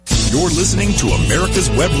You're listening to America's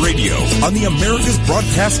Web Radio on the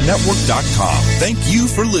AmericasBroadcastNetwork.com. Thank you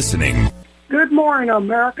for listening. Good morning,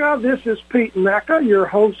 America. This is Pete Mecca, your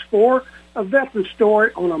host for A Veteran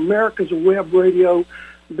Story on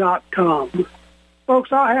AmericasWebRadio.com.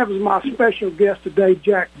 Folks, I have as my special guest today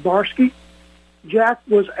Jack Barsky. Jack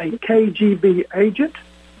was a KGB agent.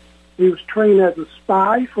 He was trained as a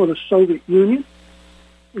spy for the Soviet Union.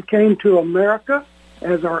 He came to America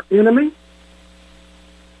as our enemy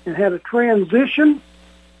and had a transition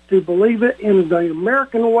to believe it in the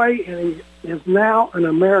American way, and he is now an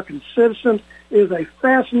American citizen. It is a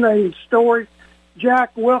fascinating story.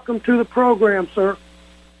 Jack, welcome to the program, sir.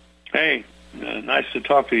 Hey, nice to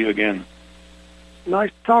talk to you again. Nice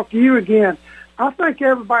to talk to you again. I think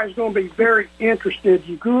everybody's going to be very interested.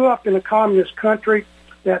 You grew up in a communist country.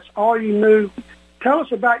 That's all you knew. Tell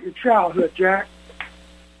us about your childhood, Jack.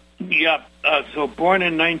 Yeah, so born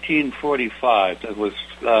in 1945. That was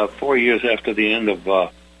 4 years after the end of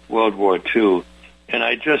World War II. And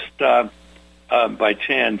I just, by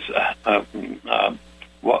chance, found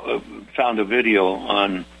a video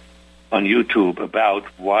on YouTube about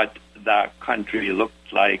what that country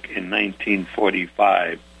looked like in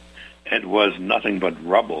 1945. It was nothing but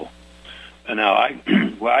rubble. And now,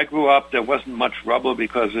 where I grew up, there wasn't much rubble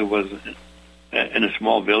because it was in a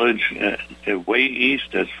small village, way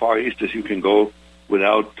east, as far east as you can go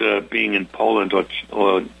without being in Poland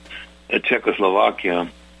or Czechoslovakia.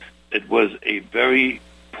 It was a very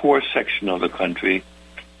poor section of the country,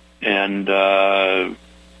 and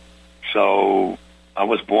so I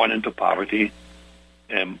was born into poverty.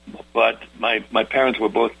 But my parents were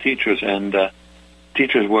both teachers, and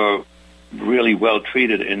teachers were really well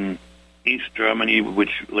treated in East Germany,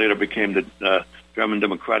 which later became the German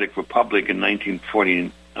Democratic Republic in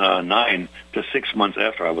 1949, just 6 months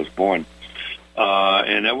after I was born.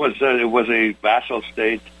 And it was a vassal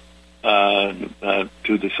state to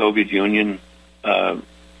the Soviet Union,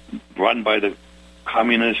 run by the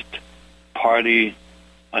Communist Party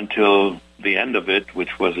until the end of it,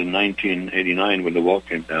 which was in 1989 when the wall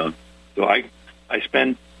came down. So I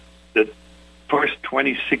spent the first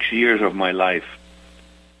 26 years of my life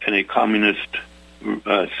in a communist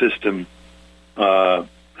system,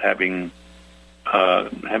 having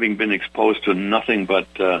been exposed to nothing but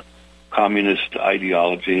communist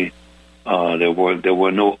ideology. There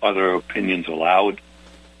were no other opinions allowed,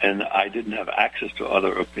 and I didn't have access to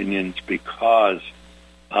other opinions because,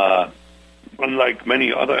 unlike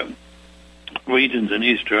many other regions in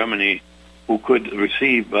East Germany who could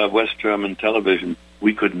receive West German television,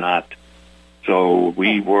 we could not. So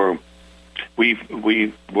we were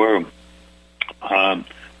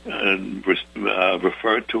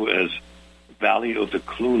referred to as Valley of the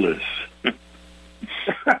Clueless.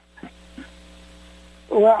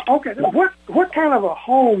 Well, okay. What kind of a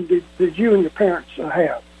home did you and your parents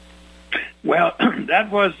have? Well, that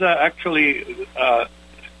was actually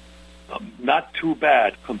not too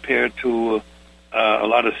bad compared to a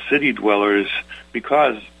lot of city dwellers,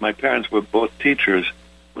 because my parents were both teachers.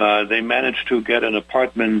 They managed to get an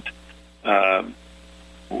apartment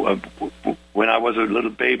when I was a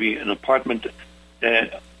little baby, an apartment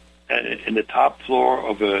in the top floor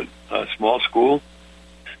of a small school.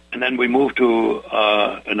 And then we moved to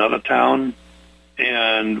another town,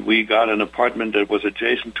 and we got an apartment that was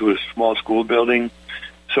adjacent to a small school building.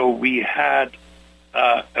 So we had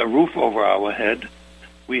a roof over our head.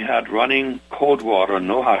 We had running cold water,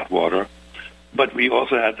 no hot water. But we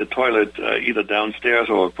also had the toilet either downstairs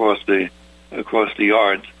or across the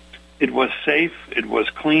yard. It was safe, it was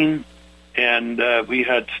clean, and we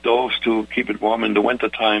had stoves to keep it warm in the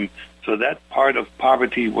wintertime. So that part of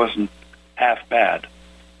poverty wasn't half bad.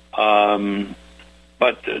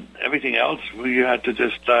 But everything else, we had to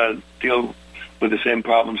just deal with the same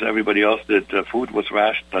problems everybody else did. Food was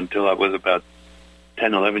rationed until I was about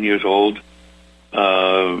 10, 11 years old,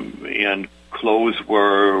 and clothes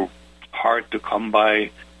were hard to come by,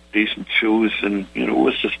 decent shoes, and it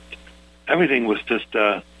was just, everything was just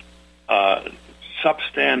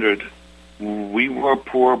substandard. We were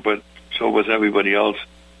poor, but so was everybody else,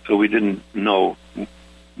 so we didn't know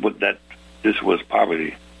this was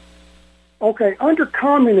poverty. Okay, under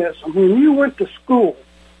communism, when you went to school,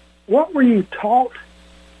 what were you taught,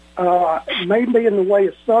 maybe in the way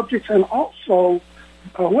of subjects, and also,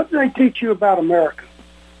 what did they teach you about America?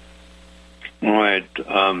 All right.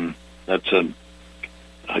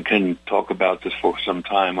 I can talk about this for some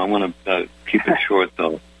time. I want to keep it short,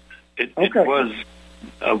 though. It was,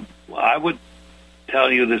 I would tell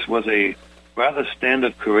you, this was a rather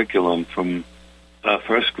standard curriculum from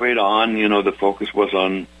first grade on. The focus was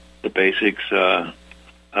on the basics,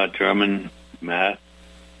 German, math,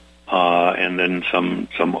 and then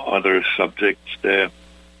some other subjects there.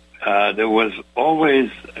 There was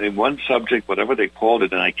always one subject, whatever they called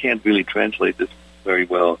it, and I can't really translate this very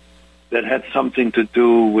well, that had something to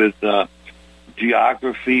do with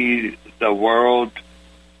geography, the world,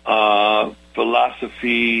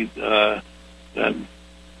 philosophy, the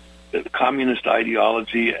communist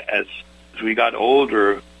ideology. As we got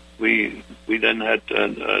older, we then had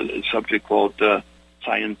a subject called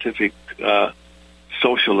scientific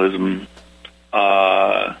socialism.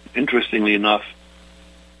 Interestingly enough,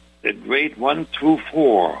 at grade 1 through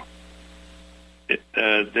 4,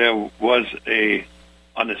 there was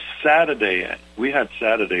on a Saturday, we had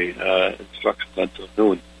Saturday instructions until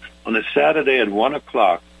noon. On a Saturday at 1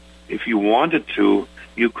 o'clock, if you wanted to,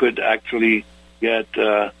 you could actually get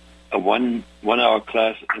a one-hour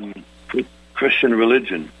class in Christian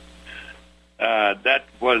religion. That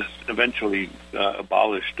was eventually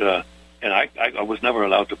abolished, and I was never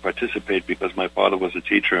allowed to participate because my father was a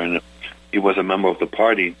teacher and he was a member of the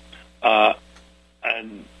party.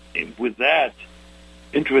 And with that,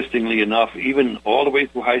 interestingly enough, even all the way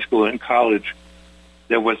through high school and college,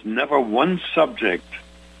 there was never one subject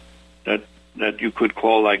that you could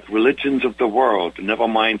call like religions of the world, never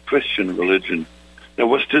mind Christian religion. That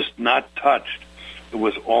was just not touched. It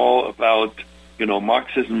was all about,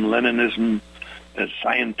 Marxism, Leninism,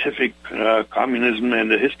 scientific communism,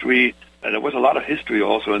 and the history. And there was a lot of history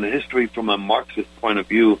also, and the history from a Marxist point of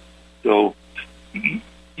view. So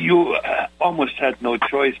you almost had no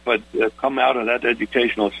choice but come out of that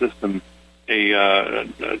educational system a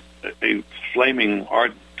flaming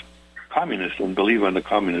ardent communist and believer in the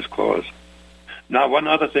communist cause. Now, one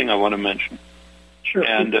other thing I want to mention, sure,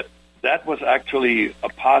 and that was actually a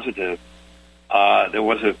positive. There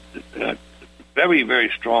was a very, very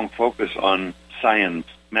strong focus on science,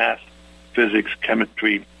 math, physics,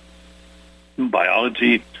 chemistry,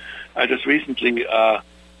 biology. I just recently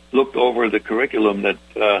looked over the curriculum that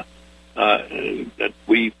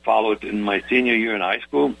we followed in my senior year in high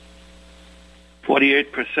school.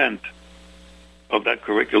 48% of that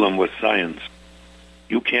curriculum was science.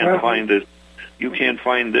 You can't find it. You can't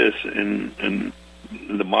find this in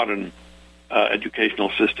the modern educational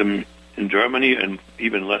system in Germany, and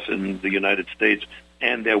even less in the United States.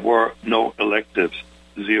 And there were no electives,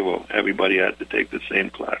 zero. Everybody had to take the same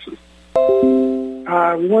classes.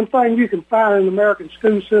 One thing you can find in the American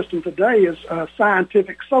school system today is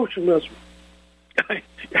scientific socialism.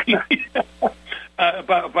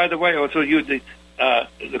 By the way, also the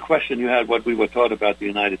question you had, what we were taught about the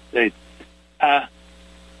United States.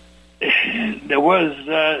 There was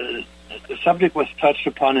the subject was touched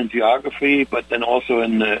upon in geography, but then also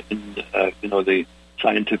in the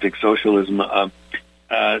scientific socialism.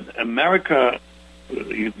 America,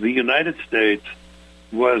 the United States,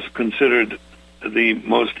 was considered the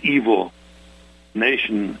most evil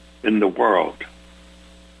nation in the world.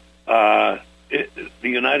 The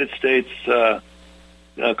United States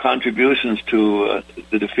contributions to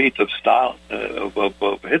the defeat of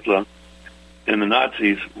Hitler and the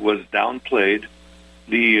Nazis was downplayed.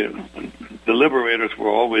 The liberators were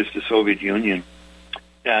always the Soviet Union,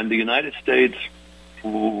 and the United States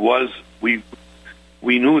we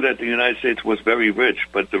knew that the United States was very rich,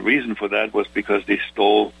 but the reason for that was because they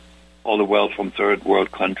stole all the wealth from third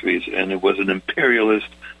world countries, and it was an imperialist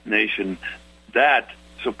nation that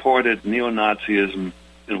supported neo-Nazism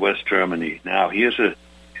in West Germany. Now, here's an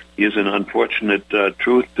unfortunate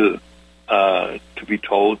truth to be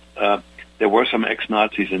told. There were some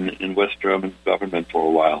ex-Nazis in West German government for a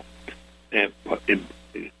while, and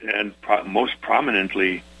most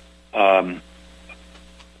prominently, the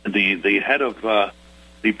head of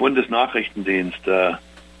the Bundesnachrichtendienst,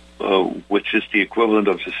 which is the equivalent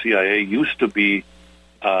of the CIA, used to be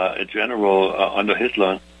a general under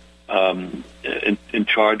Hitler in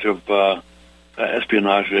charge of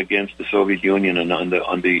espionage against the Soviet Union and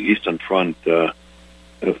on the Eastern Front.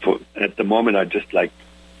 At the moment, I just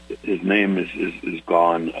his name is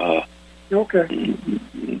gone. Okay.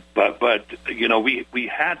 But we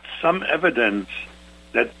had some evidence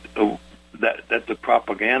that the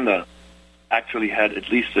propaganda actually had at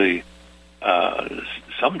least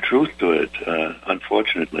some truth to it.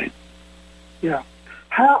 Unfortunately. Yeah.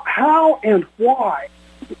 How and why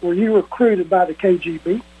were you recruited by the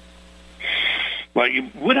KGB? Well, you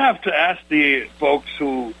would have to ask the folks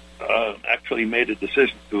who actually made a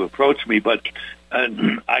decision to approach me, but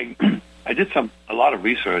I did a lot of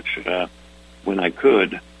research when I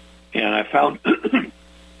could, and I found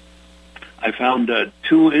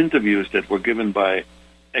two interviews that were given by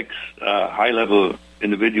high-level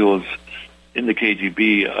individuals in the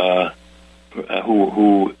KGB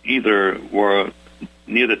who either were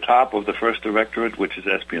near the top of the First Directorate, which is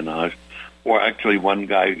espionage, or actually one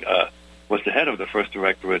guy was the head of the First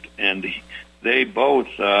Directorate, and they both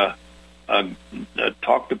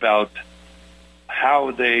talked about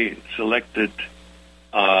how they selected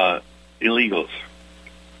illegals.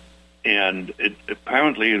 And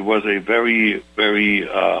apparently it was a very, very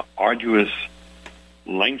arduous,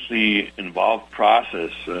 lengthy, involved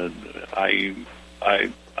process. I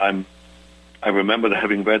remember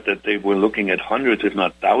having read that they were looking at hundreds, if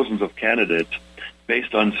not thousands, of candidates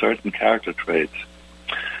based on certain character traits.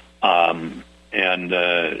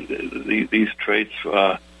 These traits,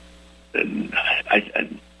 when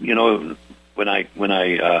I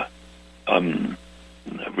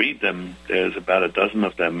read them, there's about a dozen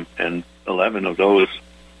of them, and 11 of those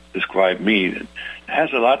describe me. It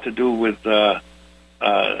has a lot to do with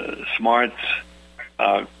smarts,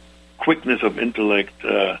 quickness of intellect,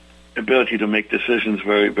 ability to make decisions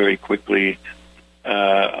very, very quickly.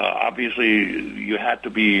 Obviously, you had to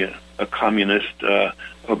be a communist.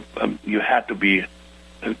 You had to be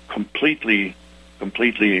completely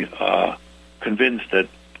convinced that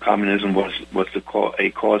communism was a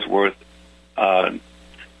cause worth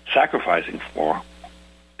sacrificing for.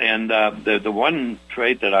 And the one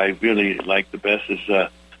trait that I really like the best is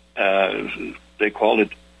they call it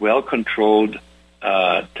well-controlled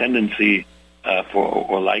tendency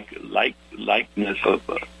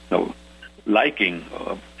liking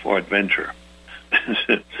for adventure.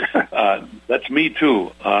 That's me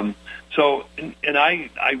too. I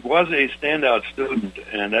was a standout student,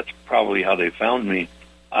 and that's probably how they found me.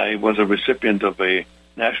 I was a recipient of a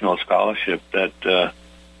national scholarship that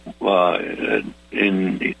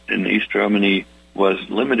in East Germany was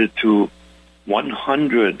limited to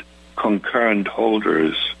 100 concurrent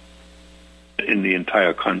holders in the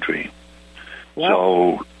entire country. Wow.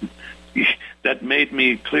 So that made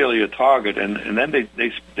me clearly a target, and then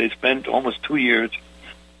they spent almost 2 years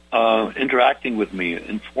interacting with me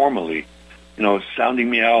informally, sounding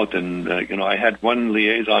me out, and I had one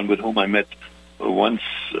liaison with whom I met once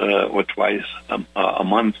or twice a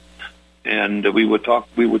month, and we would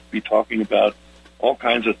be talking about all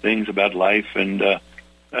kinds of things about life and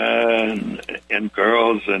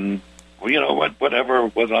girls and whatever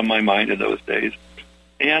was on my mind in those days.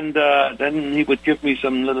 And then he would give me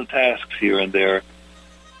some little tasks here and there,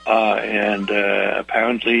 and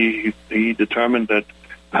apparently he determined that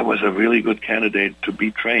I was a really good candidate to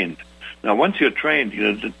be trained. Now, once you're trained,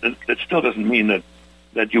 that still doesn't mean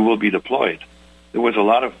that you will be deployed. There was a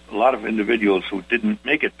lot of individuals who didn't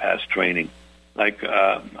make it past training. Like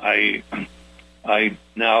I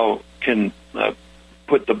now can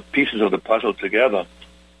put the pieces of the puzzle together.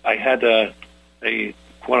 I had a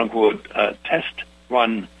quote unquote test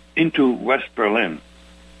run into West Berlin,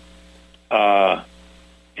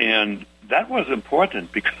 and that was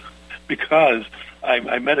important because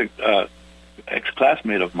I met a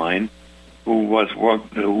ex-classmate of mine who was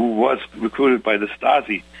recruited by the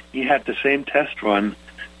Stasi. He had the same test run,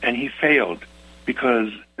 and he failed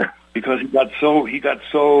because he got so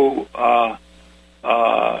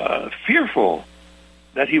fearful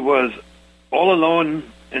that he was all alone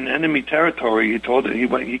in enemy territory.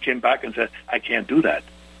 He came back and said, "I can't do that."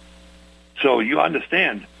 So you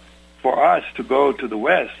understand, for us to go to the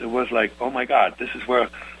West, it was like, oh my God, this is where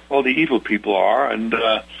all the evil people are, and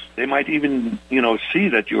they might even see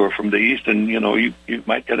that you're from the East, and you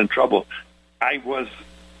might get in trouble. I was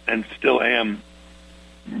and still am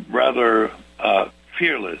rather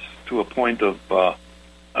fearless to a point of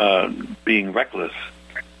being reckless,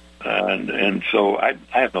 and so I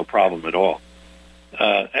have no problem at all.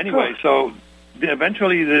 Anyway, so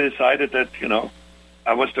eventually they decided that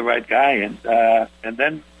I was the right guy, and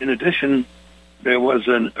then in addition there was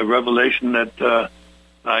a revelation that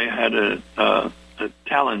I had a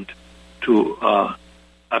talent to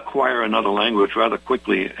acquire another language rather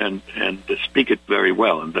quickly and to speak it very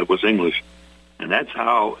well, and that was English. And that's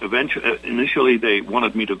how initially they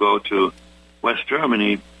wanted me to go to West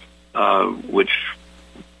Germany, which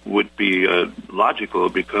would be logical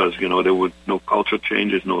because, there were no culture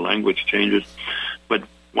changes, no language changes. But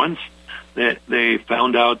once they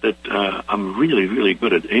found out that I'm really, really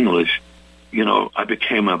good at English, I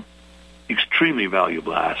became a extremely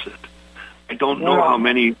valuable asset. I don't know how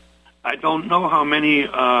many. I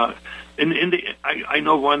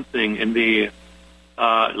know one thing. In the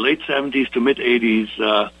late 70s to mid 80s,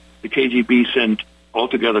 the KGB sent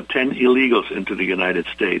altogether 10 illegals into the United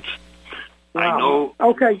States. Wow. I know.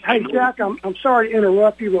 Okay, hey Jack, I'm sorry to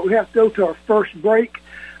interrupt you, but we have to go to our first break.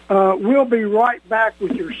 We'll be right back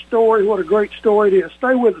with your story. What a great story it is.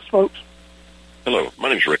 Stay with us, folks. Hello, my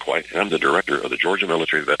name is Rick White, and I'm the director of the Georgia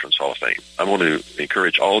Military Veterans Hall of Fame. I want to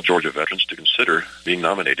encourage all Georgia veterans to consider being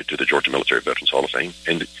nominated to the Georgia Military Veterans Hall of Fame.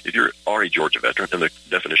 And if you are a Georgia veteran, and the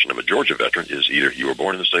definition of a Georgia veteran is either you were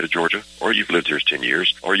born in the state of Georgia, or you've lived here 10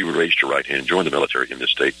 years, or you were raised to right and joined the military in this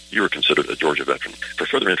state, you are considered a Georgia veteran. For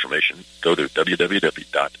further information, go to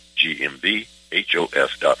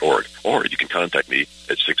www.gmbhof.org, or you can contact me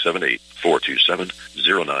at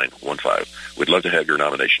 678-427-0915. We'd love to have your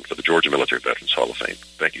nomination for the Georgia Military Veterans Hall of Fame.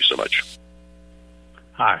 Thank you so much.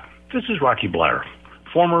 Hi, this is Rocky Blair,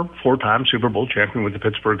 former four-time Super Bowl champion with the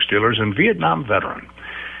Pittsburgh Steelers and Vietnam veteran.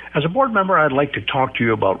 As a board member, I'd like to talk to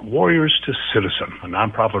you about Warriors to Citizen, a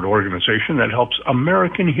nonprofit organization that helps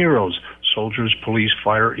American heroes, soldiers, police,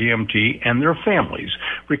 fire, EMT, and their families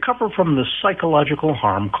recover from the psychological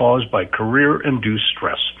harm caused by career-induced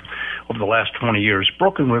stress. Over the last 20 years,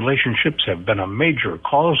 broken relationships have been a major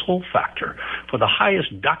causal factor for the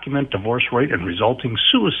highest documented divorce rate and resulting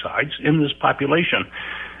suicides in this population.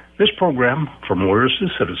 This program, From Warriors to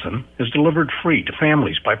Citizen, is delivered free to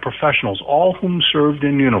families by professionals, all whom served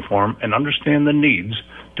in uniform and understand the needs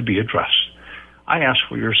to be addressed. I ask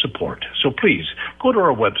for your support, so please go to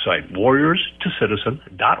our website,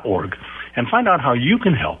 warriorstocitizen.org, and find out how you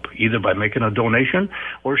can help, either by making a donation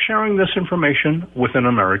or sharing this information with an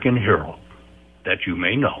American hero that you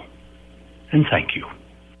may know. And thank you.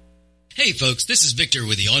 Hey folks, this is Victor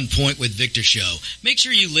with the On Point with Victor show. Make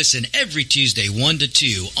sure you listen every Tuesday 1 to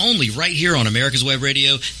 2, only right here on America's Web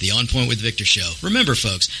Radio, the On Point with Victor show. Remember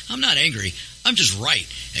folks, I'm not angry, I'm just right.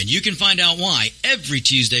 And you can find out why every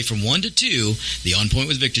Tuesday from 1 to 2, the On Point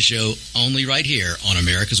with Victor show, only right here on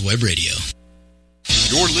America's Web Radio.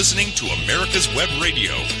 You're listening to America's Web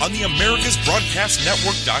Radio on the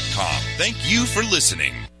AmericasBroadcastNetwork.com. Thank you for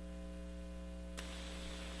listening.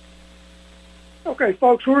 Okay,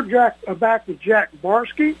 folks, we're back with Jack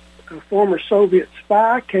Barsky, a former Soviet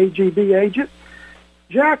spy, KGB agent.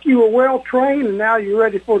 Jack, you were well-trained, and now you're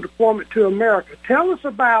ready for deployment to America. Tell us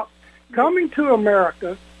about coming to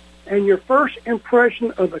America and your first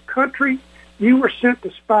impression of the country you were sent to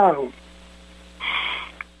spy on.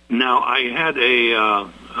 Now, I had a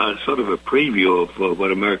sort of a preview of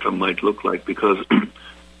what America might look like because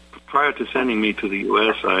prior to sending me to the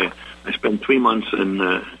U.S., I spent 3 months in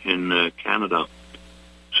Canada.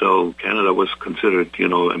 So Canada was considered,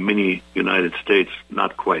 a mini United States.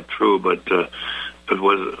 Not quite true, but it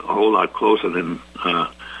was a whole lot closer than, so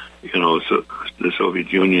the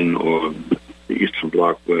Soviet Union or the Eastern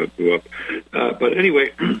Bloc where I grew up. But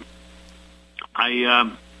anyway, I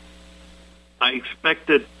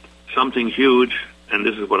expected something huge, and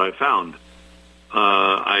this is what I found.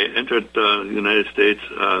 I entered the United States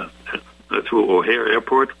through O'Hare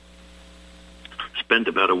Airport, spent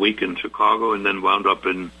about a week in Chicago, and then wound up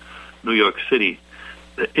in New York City.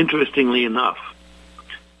 Interestingly enough,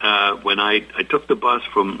 when I took the bus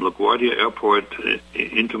from LaGuardia Airport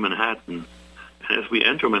into Manhattan, and as we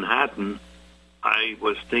enter Manhattan, I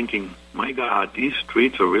was thinking, my God, these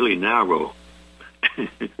streets are really narrow.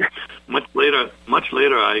 Much later,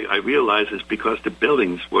 I realized it's because the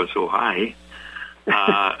buildings were so high,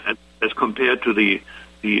 as compared to the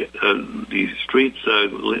streets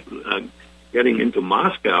getting into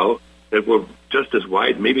Moscow that were just as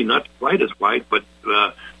wide, maybe not quite as wide, but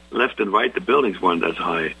left and right, the buildings weren't as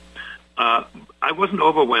high. I wasn't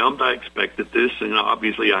overwhelmed. I expected this.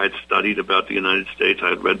 Obviously, I had studied about the United States. I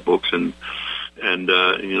had read books and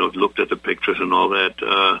looked at the pictures and all that.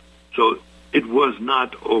 So it was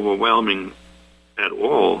not overwhelming at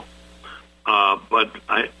all. But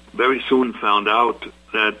I very soon found out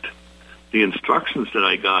that the instructions that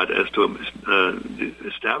I got as to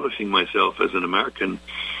establishing myself as an American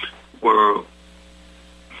were,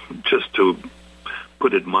 just to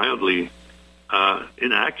put it mildly,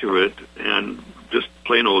 inaccurate and just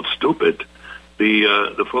plain old stupid.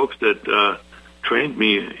 The folks that trained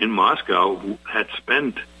me in Moscow, who had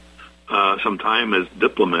spent some time as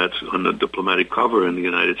diplomats on the diplomatic cover in the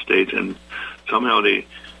United States, and somehow they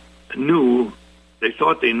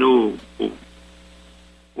thought they knew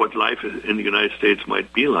what life in the United States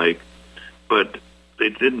might be like, but they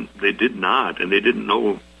did not, and they didn't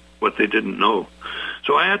know what they didn't know.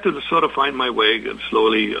 So I had to sort of find my way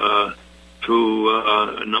slowly through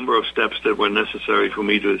a number of steps that were necessary for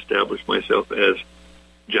me to establish myself as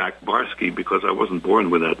Jack Barsky, because I wasn't born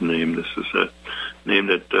with that name. This is a name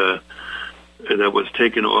that was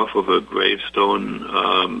taken off of a gravestone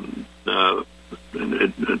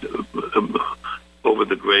over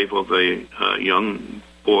the grave of a young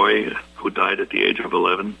boy who died at the age of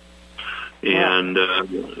 11. And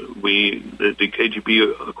the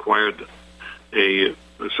KGB acquired a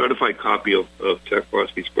certified copy of Jack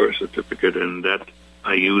Barsky's birth certificate, and that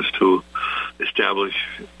I used to establish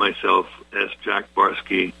myself as Jack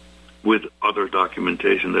Barsky with other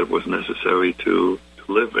documentation that was necessary to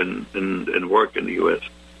live and work in the U.S.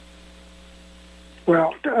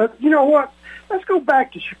 Well, you know what? Let's go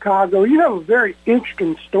back to Chicago. You have a very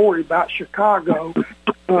interesting story about Chicago.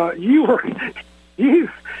 You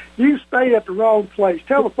stayed at the wrong place.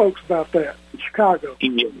 Tell the folks about that in Chicago.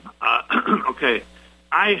 Okay.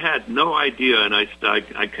 I had no idea, and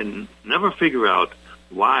I can never figure out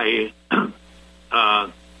why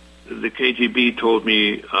the KGB told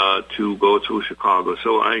me to go to Chicago.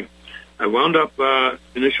 So I wound up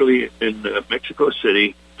initially in Mexico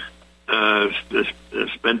City,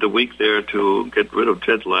 spent a week there to get rid of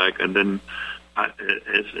jet lag, and then,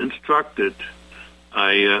 as instructed,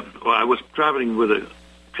 I was traveling with a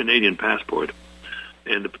Canadian passport,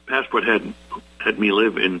 and the passport had me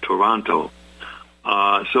live in Toronto.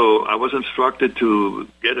 So I was instructed to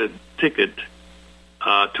get a ticket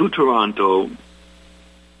to Toronto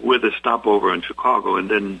with a stopover in Chicago and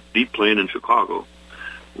then deplane in Chicago.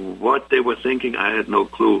 What they were thinking, I had no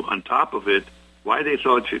clue. On top of it, why they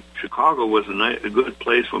thought Chicago was a good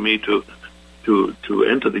place for me to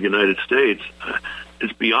enter the United States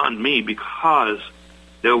is beyond me, because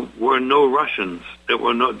there were no Russians. There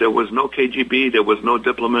was no KGB. There was no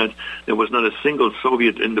diplomat. There was not a single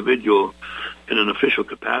Soviet individual in an official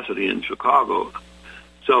capacity in Chicago.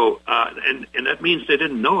 So, and that means they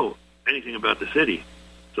didn't know anything about the city.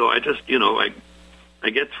 So I just, I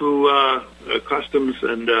get through customs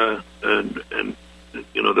and the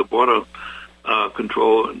border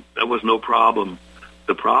control, and that was no problem.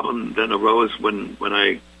 The problem then arose when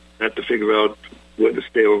I had to figure out where to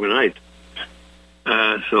stay overnight.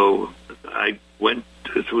 So I went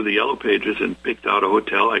through the Yellow Pages and picked out a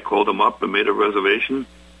hotel. I called them up and made a reservation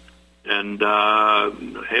and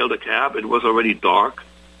hailed a cab. It was already dark,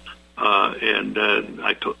 and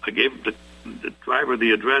I gave the driver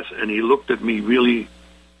the address, and he looked at me really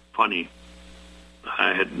funny.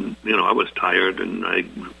 I was tired, and I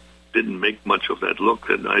didn't make much of that look,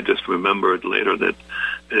 and I just remembered later that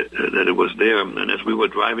it was there. And as we were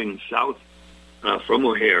driving south from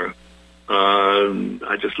O'Hare,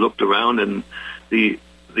 I just looked around, and the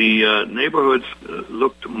neighborhoods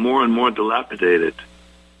looked more and more dilapidated.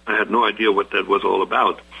 I had no idea what that was all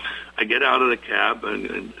about. I get out of the cab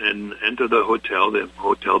and enter the hotel. The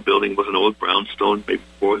hotel building was an old brownstone, maybe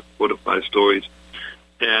 4 to 5 stories.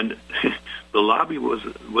 And the lobby was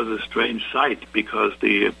a strange sight, because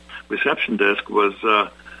the reception desk was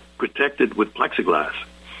protected with plexiglass.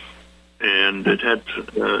 And it had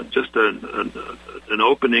just an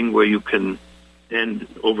opening where you can hand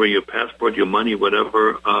over your passport, your money,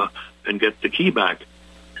 whatever, and get the key back.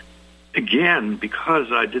 Again,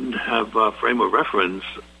 because I didn't have a frame of reference,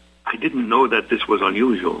 I didn't know that this was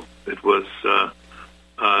unusual. It was,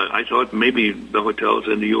 I thought maybe the hotels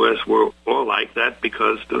in the U.S. were all like that,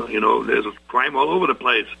 because, there's crime all over the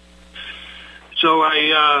place. So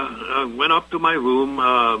I went up to my room,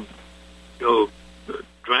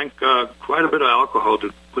 drank quite a bit of alcohol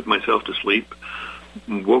to put myself to sleep.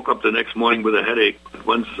 Woke up the next morning with a headache.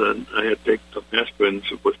 Once I had taken some aspirin,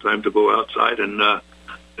 so it was time to go outside and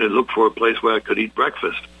look for a place where I could eat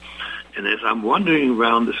breakfast. And as I'm wandering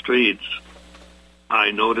around the streets,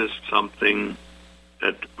 I noticed something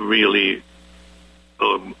that really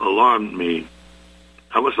alarmed me.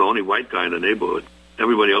 I was the only white guy in the neighborhood.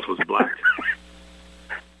 Everybody else was black.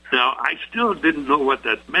 Now, I still didn't know what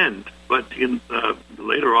that meant, but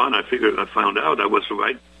later on I found out I was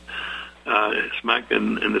right smack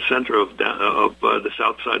in the center of the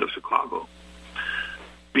south side of Chicago.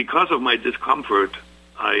 Because of my discomfort,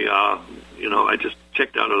 I just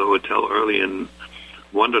checked out of the hotel early and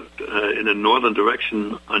wandered in a northern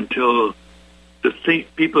direction until the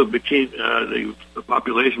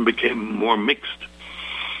population became more mixed,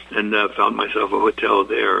 and found myself a hotel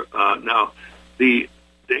there. Now, the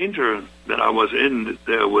danger that I was in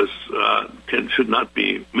there was should not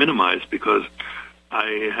be minimized, because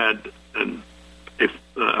I had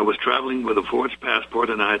I was traveling with a forged passport,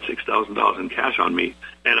 and I had $6,000 in cash on me,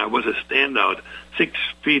 and I was a standout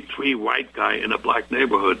 6'3" white guy in a black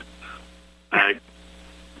neighborhood.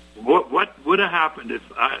 What would have happened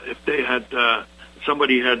if they had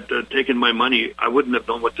somebody had taken my money? I wouldn't have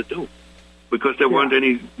known what to do, because there weren't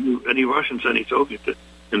any Russians, any Soviets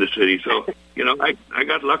in the city. So I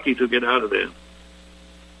got lucky to get out of there.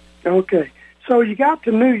 Okay, so you got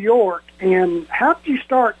to New York, and how did you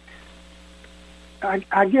start?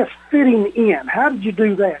 I guess fitting in. How did you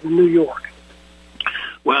do that in New York?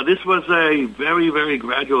 Well, this was a very, very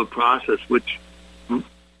gradual process, which,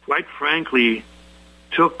 quite frankly,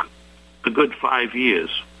 took a good 5 years.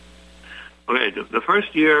 Okay, the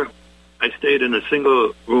first year I stayed in a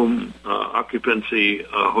single-room occupancy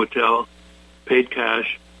hotel, paid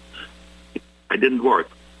cash. I didn't work.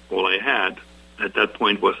 All I had at that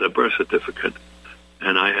point was a birth certificate,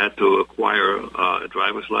 and I had to acquire a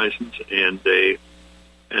driver's license and a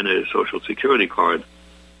Social Security card.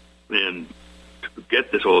 And to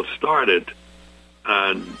get this all started,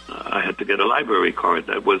 I had to get a library card.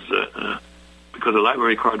 That was because a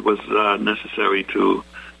library card was necessary to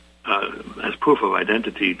as proof of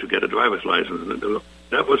identity to get a driver's license.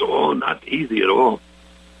 That was all not easy at all.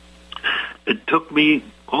 It took me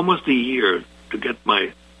almost a year to get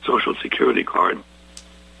my Social Security card,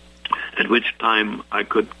 at which time I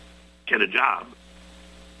could get a job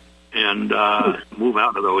and move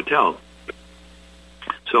out of the hotel.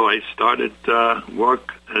 So I started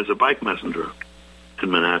work as a bike messenger in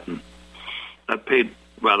Manhattan. That paid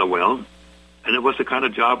rather well, and it was the kind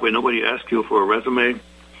of job where nobody asked you for a resume,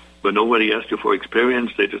 but nobody asked you for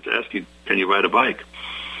experience. They just asked you, can you ride a bike?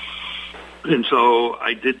 And so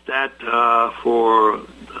I did that for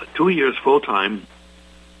 2 years full-time.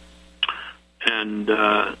 And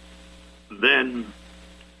then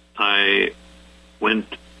I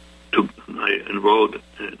enrolled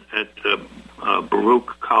at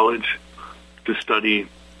Baruch College to study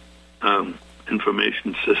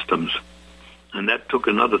information systems. And that took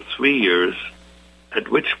another 3 years, at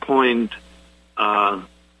which point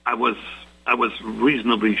I was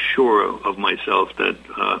reasonably sure of myself that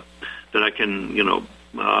I can,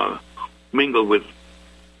 mingle with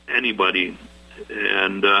anybody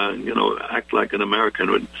and act like an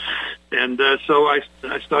American. And so I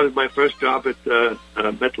started my first job at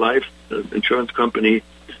MetLife, the insurance company,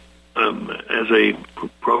 as a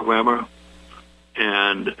programmer.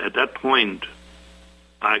 And at that point,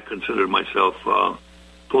 I considered myself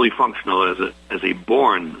fully functional as a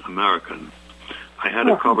born American. I had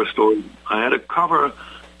a cover story.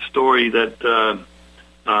 That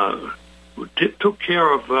took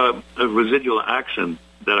care of a residual accent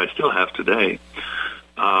that I still have today.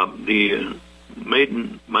 My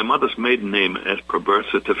mother's maiden name, as per birth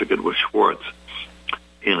certificate, was Schwartz,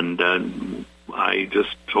 and I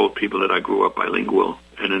just told people that I grew up bilingual.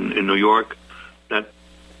 And in New York, that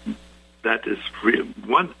is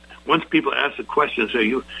once people ask the question, say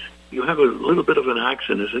you have a little bit of an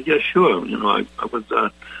accent. I said, yeah, sure.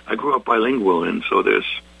 I grew up bilingual, and so there's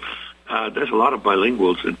a lot of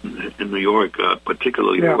bilinguals in New York,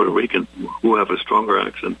 particularly Puerto Ricans, who have a stronger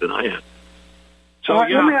accent than I have. So let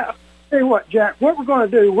me tell you what, Jack. What we're going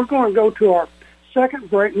to do, we're going to go to our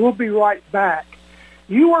second break, and we'll be right back.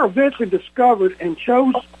 You were eventually discovered and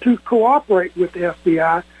chose to cooperate with the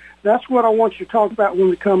FBI. That's what I want you to talk about when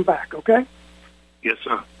we come back. Okay? Yes,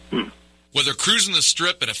 sir. Whether cruising the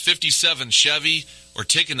Strip in a 57 Chevy or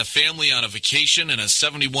taking the family on a vacation in a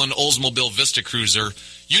 71 Oldsmobile Vista Cruiser,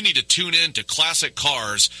 you need to tune in to Classic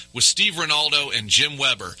Cars with Steve Ronaldo and Jim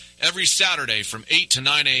Weber every Saturday from 8 to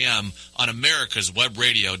 9 a.m. on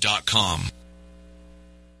americaswebradio.com.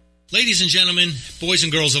 Ladies and gentlemen, boys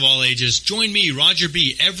and girls of all ages, join me, Roger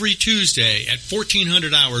B., every Tuesday at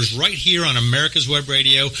 1400 hours right here on America's Web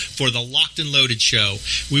Radio for the Locked and Loaded Show.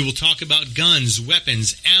 We will talk about guns,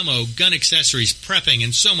 weapons, ammo, gun accessories, prepping,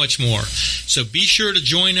 and so much more. So be sure to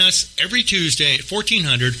join us every Tuesday at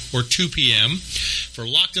 1400 or 2 p.m. for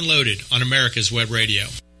Locked and Loaded on America's Web Radio.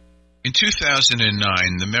 In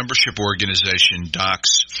 2009, the membership organization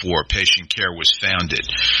Docs for Patient Care was founded.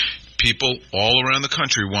 People all around the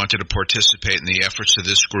country wanted to participate in the efforts of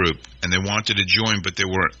this group, and they wanted to join, but they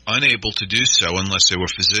were unable to do so unless they were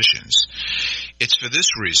physicians. It's for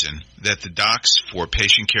this reason that the Docs for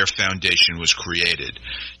Patient Care Foundation was created.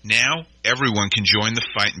 Now, everyone can join the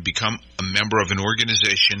fight and become a member of an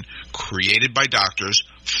organization created by doctors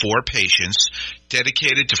for patients,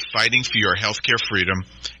 dedicated to fighting for your healthcare freedom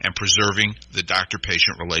and preserving the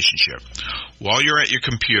doctor-patient relationship. While you're at your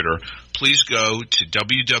computer, please go to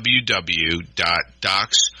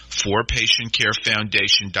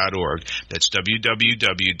www.docs4patientcarefoundation.org. That's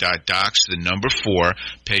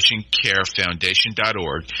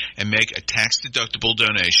www.docs4patientcarefoundation.org and make a tax-deductible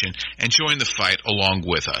donation and join the fight along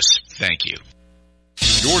with us. Thank you.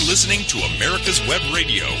 You're listening to America's Web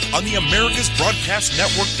Radio on the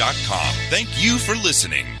AmericasBroadcastNetwork.com. Thank you for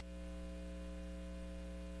listening.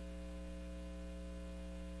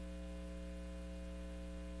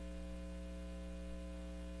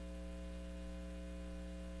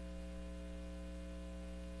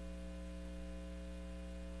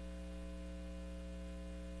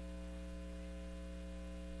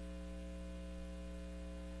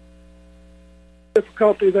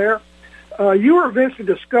 Difficulty there. You were eventually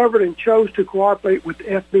discovered and chose to cooperate with the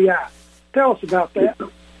FBI. Tell us about that.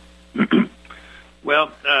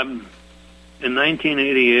 Well, in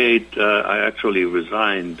 1988, I actually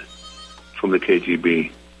resigned from the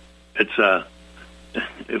KGB. It's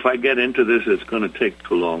if I get into this, it's going to take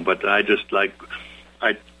too long. But I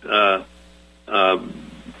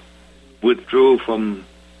withdrew from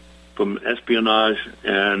espionage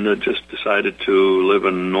and just decided to live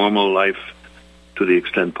a normal life to the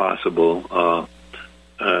extent possible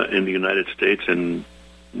in the United States and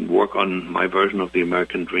work on my version of the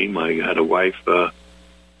American dream. I had a wife,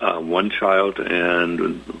 one child,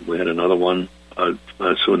 and we had another one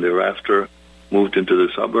soon thereafter. Moved into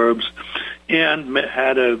the suburbs and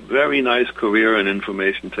had a very nice career in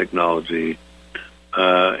information technology.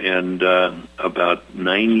 And about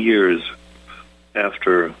 9 years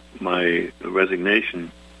after my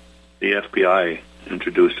resignation, the FBI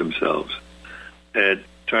introduced themselves. It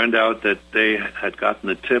turned out that they had gotten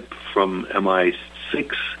a tip from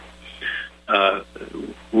MI6,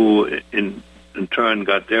 who in turn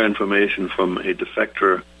got their information from a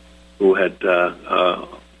defector who had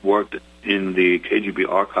worked in the KGB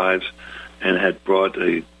archives and had brought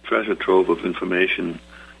a treasure trove of information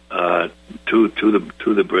to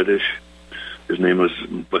the British. His name was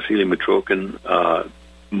Vasily Mitrokin.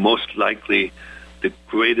 Most likely, the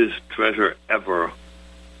greatest treasure ever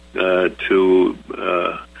to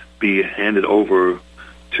be handed over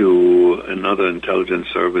to another intelligence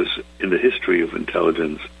service in the history of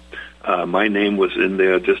intelligence. My name was in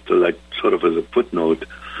there just to sort of as a footnote.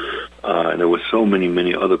 And there were so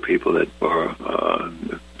many other people that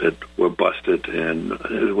were busted, and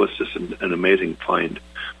it was just an amazing find.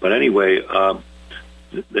 But anyway,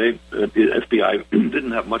 the FBI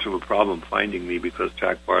didn't have much of a problem finding me because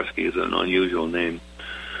Jack Barsky is an unusual name.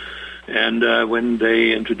 And when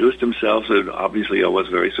they introduced themselves, obviously I was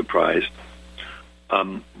very surprised.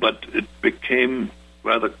 But it became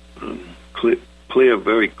rather clear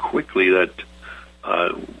very quickly that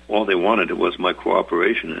all they wanted was my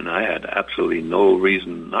cooperation, and I had absolutely no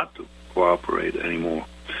reason not to cooperate anymore.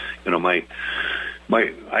 You know, I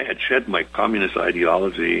had shed my communist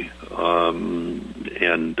ideology,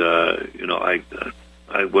 and I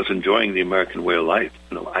was enjoying the American way of life.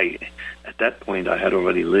 You know, at that point I had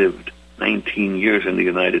already lived 19 years in the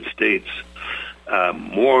United States,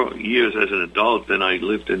 more years as an adult than I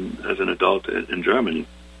lived as an adult in Germany,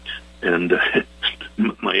 and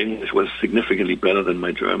my English was significantly better than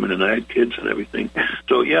my German, and I had kids and everything.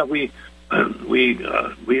 So yeah, we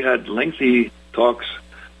had lengthy talks.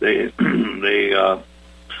 They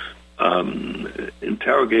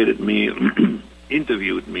interrogated me,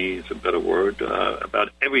 interviewed me is a better word, about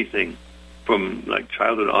everything from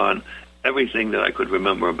childhood on, everything that I could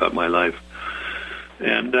remember about my life.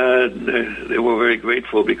 And they were very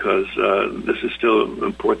grateful because this is still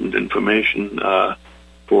important information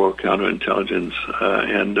for counterintelligence.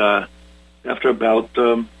 And after about,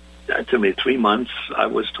 to me, 3 months, I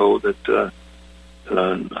was told that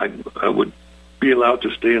I would be allowed to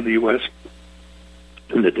stay in the U.S.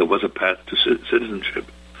 and that there was a path to citizenship.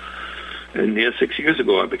 And 6 years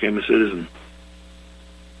ago, I became a citizen.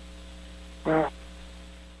 Wow.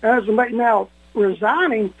 Now,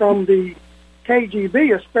 resigning from the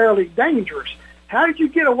KGB is fairly dangerous. How did you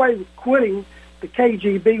get away with quitting the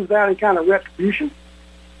KGB without any kind of retribution?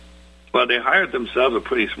 Well, they hired themselves a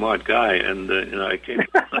pretty smart guy, and I came.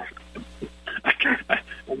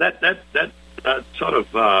 that sort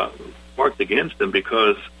of worked against them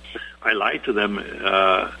because I lied to them,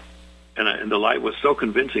 and the lie was so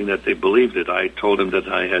convincing that they believed it. I told them that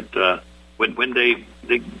I had when they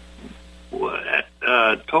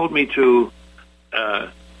told me to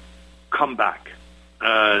come back.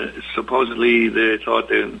 Supposedly, they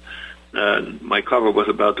thought my cover was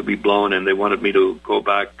about to be blown, and they wanted me to go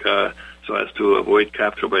back so as to avoid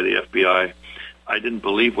capture by the FBI. I didn't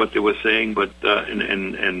believe what they were saying, but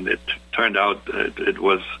and it turned out it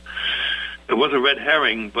was a red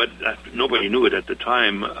herring, but nobody knew it at the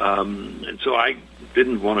time, and so I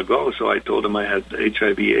didn't want to go. So I told them I had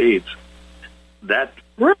HIV/AIDS. That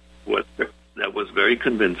was very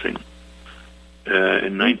convincing.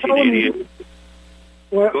 In 1988.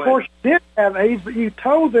 Well, of course, you did have AIDS, but you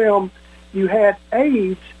told them you had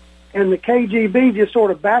AIDS, and the KGB just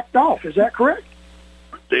sort of backed off. Is that correct?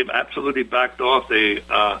 They've absolutely backed off. They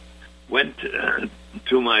went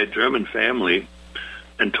to my German family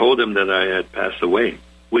and told them that I had passed away,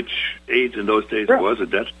 which AIDS in those days was a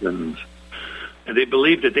death sentence. And they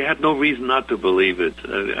believed it. They had no reason not to believe it.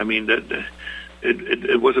 I mean, that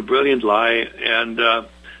it was a brilliant lie, and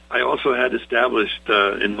I also had established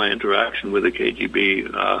in my interaction with the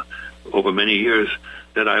KGB over many years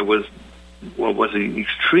that I was was an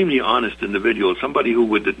extremely honest individual, somebody who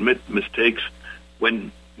would admit mistakes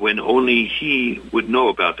when only he would know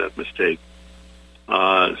about that mistake.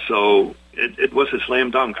 So it was a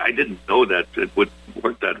slam dunk. I didn't know that it would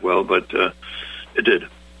work that well, but it did.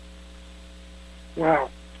 Wow.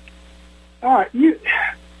 All right,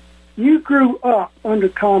 you grew up under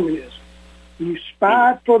communism. You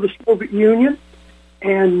spied for the Soviet Union,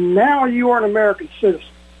 and now you are an American citizen.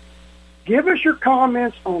 Give us your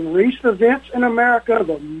comments on recent events in America,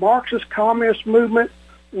 the Marxist communist movement,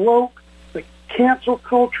 woke, the cancel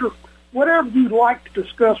culture, whatever you'd like to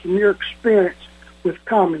discuss from your experience with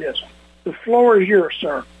communism. The floor is yours,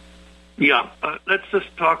 sir. Yeah, let's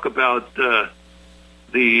just talk about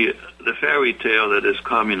the fairy tale that is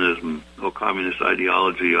communism or communist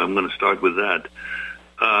ideology. I'm going to start with that.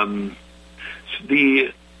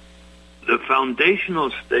 The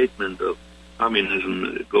foundational statement of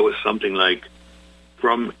communism goes something like,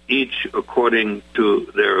 from each according to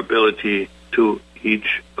their ability, to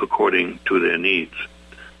each according to their needs.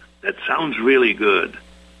 That sounds really good,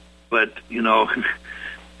 but,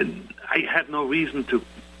 I had no reason to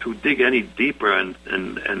dig any deeper and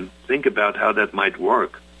think about how that might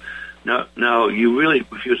work. Now, you really,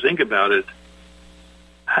 if you think about it,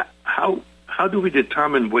 how do we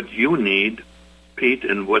determine what you need, Pete,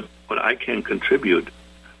 and what I can contribute?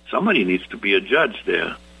 Somebody needs to be a judge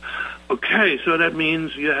there. Okay, so that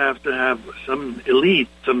means you have to have some elite,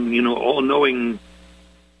 some, all-knowing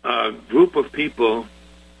group of people,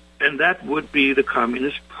 and that would be the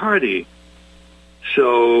Communist Party.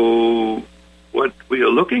 So what we are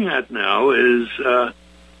looking at now is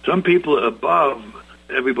some people above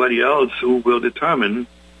everybody else who will determine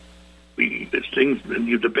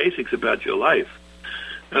the basics about your life.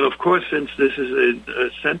 And of course, since this is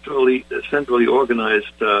a centrally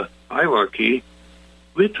organized hierarchy,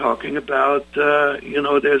 we're talking about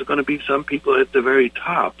there's going to be some people at the very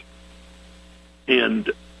top, and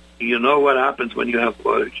you know what happens when you have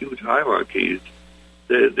huge hierarchies.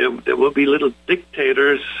 There will be little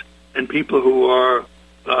dictators and people who are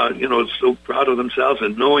so proud of themselves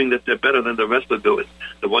and knowing that they're better than the rest of the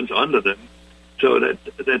ones under them, so that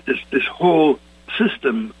this whole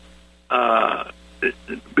system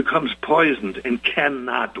it becomes poisoned and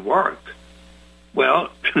cannot work.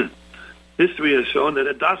 Well, history has shown that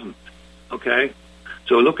it doesn't. Okay,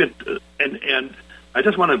 so look at and I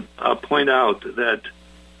just want to point out that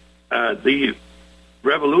the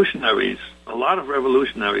revolutionaries, a lot of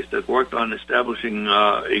revolutionaries that worked on establishing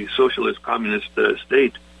a socialist communist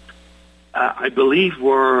state, I believe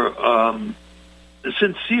were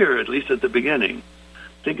sincere, at least at the beginning.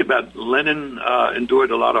 Think about Lenin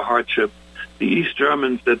endured a lot of hardship. The East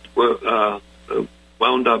Germans that were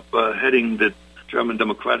wound up heading the German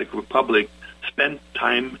Democratic Republic spent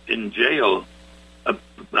time in jail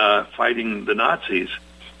fighting the Nazis,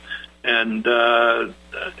 and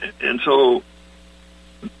so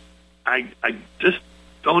I just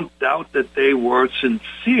don't doubt that they were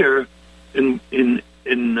sincere in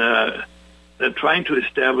trying to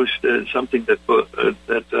establish something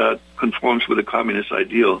that conforms with the communist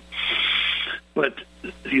ideal. But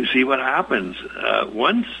you see what happens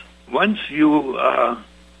once you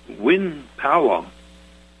win power,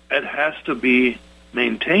 it has to be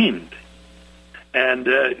maintained, and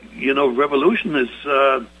revolution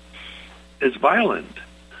is violent.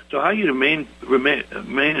 So how you remain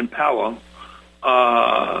in power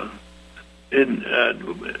in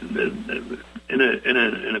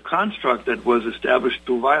a construct that was established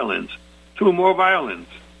through violence, through more violence,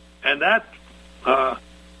 and that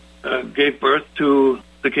gave birth to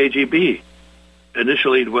the KGB.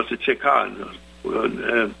 Initially, it was the Cheka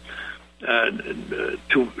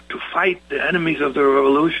to fight the enemies of the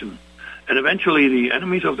revolution, and eventually the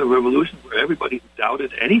enemies of the revolution were everybody who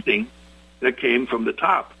doubted anything that came from the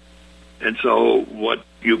top. And so what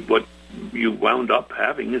you wound up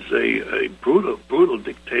having is a brutal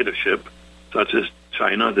dictatorship, such as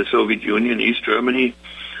China, the Soviet Union, East Germany,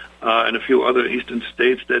 and a few other eastern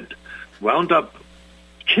states that wound up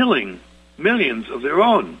killing millions of their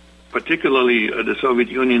own, particularly the Soviet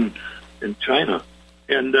Union and China.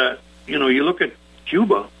 And you look at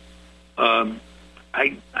Cuba.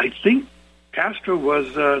 I think Castro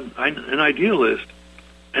was an idealist,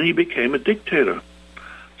 and he became a dictator.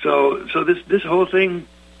 So this whole thing,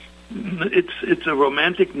 it's a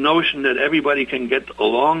romantic notion that everybody can get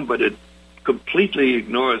along, but it completely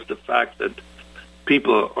ignores the fact that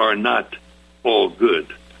people are not all good,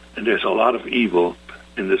 and there's a lot of evil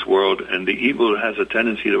in this world, and the evil has a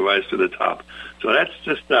tendency to rise to the top. So that's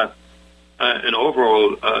just an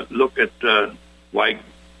overall look at why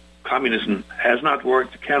communism has not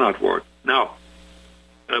worked, cannot work. Now,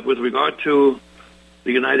 with regard to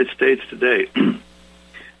the United States today,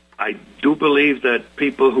 I do believe that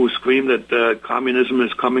people who scream that communism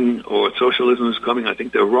is coming or socialism is coming, I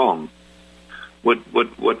think they're wrong.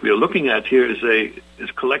 What we are looking at here is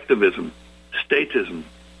collectivism, statism.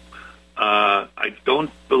 I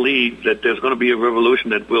don't believe that there's going to be a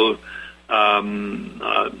revolution that will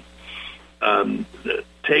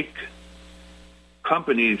take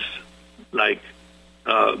companies like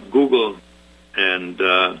Google and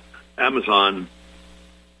Amazon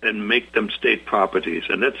and make them state properties.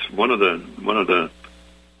 And that's one of the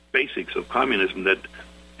basics of communism, that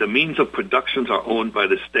the means of productions are owned by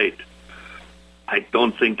the state. I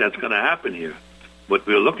don't think that's going to happen here. What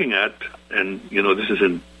we're looking at, and this is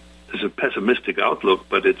a pessimistic outlook,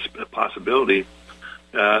 but it's a possibility.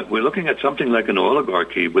 We're looking at something like an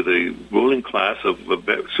oligarchy with a ruling class of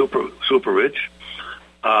super rich,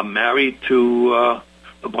 married to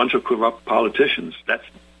a bunch of corrupt politicians. That's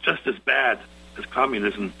just as bad as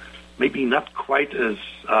communism. Maybe not quite as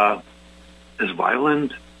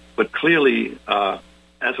violent, but clearly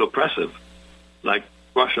as oppressive, like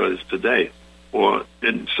Russia is today, or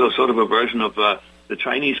sort of a version of the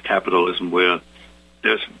Chinese capitalism, where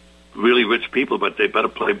there's really rich people, but they better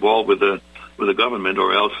play ball with the government,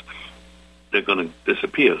 or else they're going to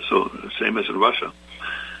disappear. So same as in Russia.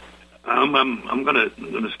 I'm going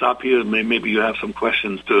to stop here. Maybe you have some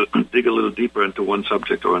questions to dig a little deeper into one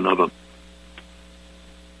subject or another.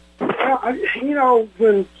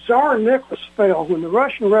 When Tsar Nicholas fell, when the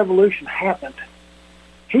Russian Revolution happened,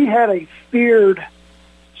 he had a feared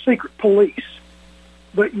secret police.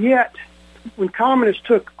 But yet, when communists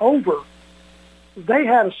took over, they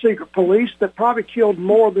had a secret police that probably killed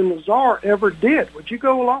more than the Tsar ever did. Would you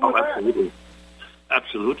go along with that?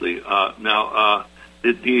 Absolutely. Now,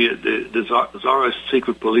 the Tsar's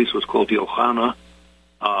secret police was called the Okhana.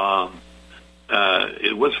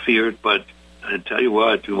 It was feared, but I tell you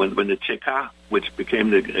what, when the Cheka, which became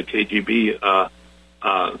the KGB,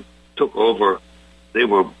 took over, they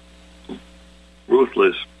were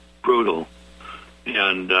ruthless, brutal,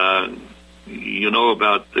 and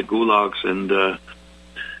about the gulags and the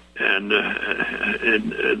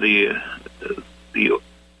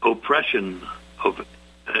oppression of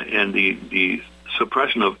and the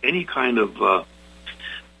suppression of any kind of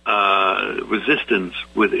resistance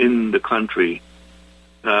within the country.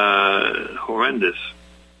 Horrendous.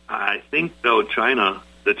 I think, though,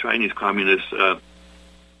 the Chinese communists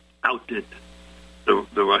outdid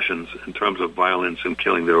the Russians in terms of violence and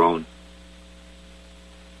killing their own.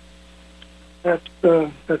 That's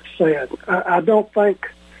sad. I don't think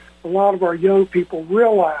a lot of our young people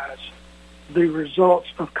realize the results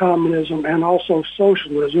of communism and also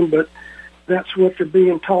socialism, but that's what they're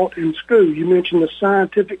being taught in school. You mentioned the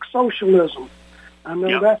scientific socialism. I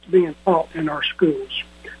know that's being taught in our schools.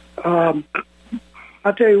 I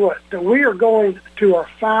tell you what, we are going to our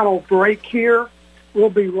final break here.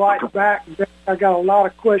 We'll be right back. I got a lot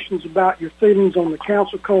of questions about your feelings on the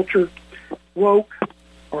council culture, woke,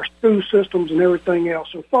 our school systems, and everything else.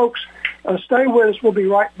 So, folks, stay with us. We'll be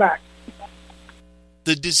right back.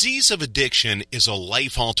 The disease of addiction is a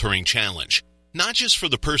life-altering challenge, not just for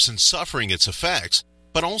the person suffering its effects,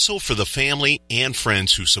 but also for the family and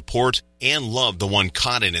friends who support and love the one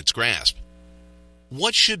caught in its grasp.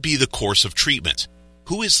 What should be the course of treatment?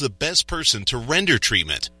 Who is the best person to render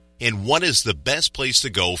treatment? And what is the best place to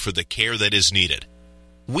go for the care that is needed?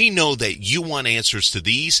 We know that you want answers to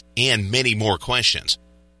these and many more questions.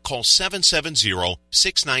 Call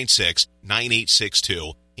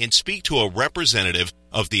 770-696-9862 and speak to a representative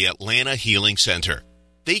of the Atlanta Healing Center.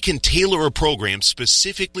 They can tailor a program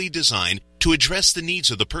specifically designed to address the needs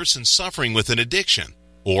of the person suffering with an addiction,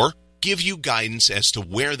 or give you guidance as to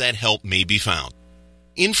where that help may be found.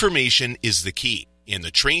 Information is the key, and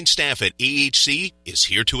the trained staff at AHC is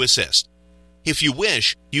here to assist. If you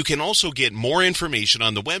wish, you can also get more information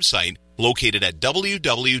on the website located at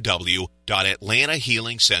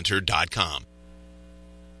www.atlantahealingcenter.com.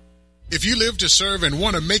 If you live to serve and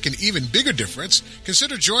want to make an even bigger difference,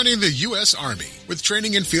 consider joining the U.S. Army. With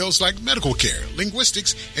training in fields like medical care,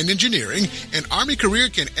 linguistics, and engineering, an Army career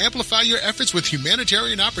can amplify your efforts with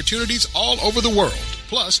humanitarian opportunities all over the world.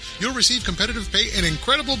 Plus, you'll receive competitive pay and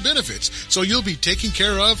incredible benefits, so you'll be taken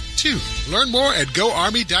care of, too. Learn more at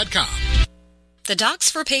GoArmy.com. The Docs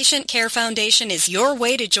for Patient Care Foundation is your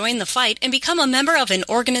way to join the fight and become a member of an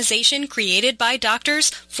organization created by doctors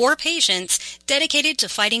for patients dedicated to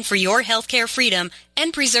fighting for your healthcare freedom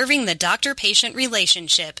and preserving the doctor-patient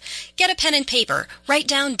relationship. Get a pen and paper. Write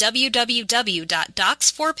down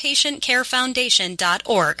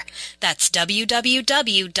www.docsforpatientcarefoundation.org. That's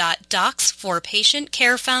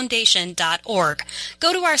www.docsforpatientcarefoundation.org.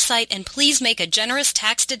 Go to our site and please make a generous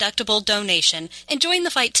tax-deductible donation and join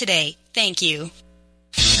the fight today. Thank you.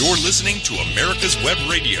 You're listening to America's Web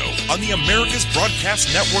Radio on the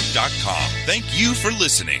AmericasBroadcastNetwork.com. Thank you for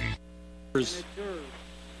listening.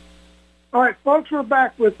 All right, folks, we're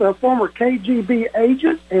back with former KGB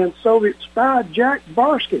agent and Soviet spy Jack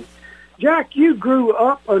Barsky. Jack, you grew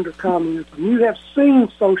up under communism. You have seen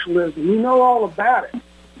socialism. You know all about it.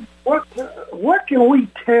 What can we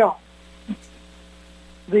tell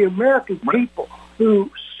the American people who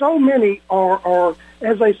so many are,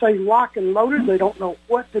 as they say, lock and loaded? They don't know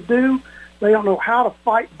what to do. They don't know how to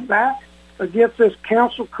fight back against this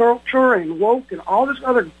council culture and woke and all this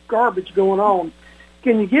other garbage going on.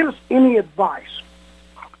 Can you give us any advice?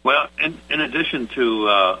 Well, in addition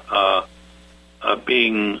to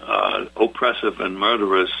being oppressive and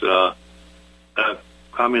murderous,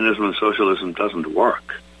 communism and socialism doesn't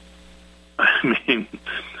work. I mean,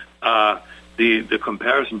 the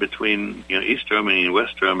comparison between East Germany and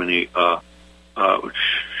West Germany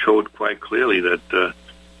showed quite clearly that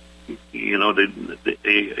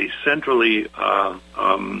a centrally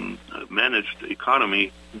managed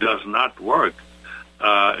economy does not work.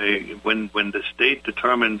 When the state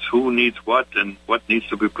determines who needs what and what needs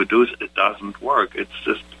to be produced, it doesn't work. It's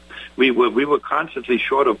just we were constantly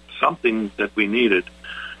short of something that we needed.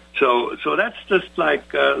 So that's just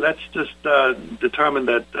like let's just determine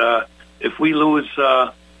that if we lose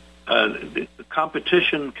the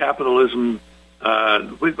competition, capitalism,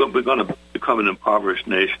 we're going to become an impoverished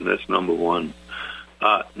nation. That's number one.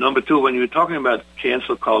 Number two, when you're talking about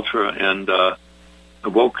cancel culture and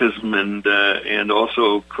wokeism and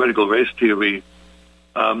also critical race theory,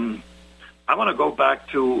 I want to go back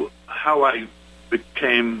to how I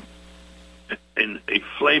became a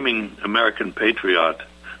flaming American patriot.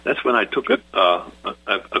 That's when I took a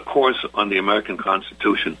course on the American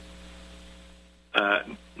Constitution.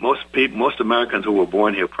 Most Americans who were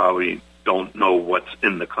born here probably don't know what's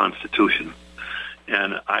in the Constitution,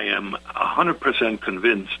 and I am 100%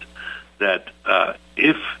 convinced that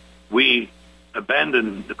if we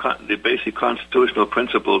abandon the basic constitutional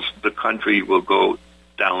principles, the country will go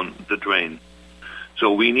down the drain.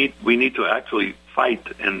 So we need to actually fight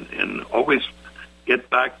and always get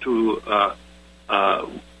back to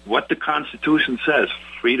what the Constitution says: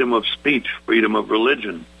 freedom of speech, freedom of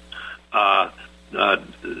religion,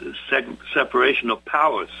 separation of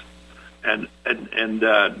powers, and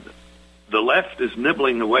the left is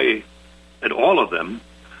nibbling away at all of them,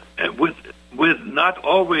 with not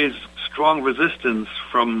always strong resistance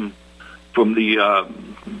from the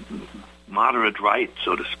moderate right,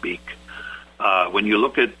 so to speak. When you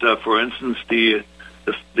look at, for instance, the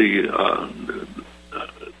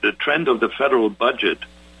trend of the federal budget,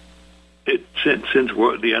 since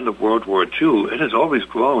the end of World War II, it has always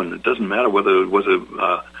grown. It doesn't matter whether it was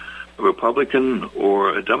a Republican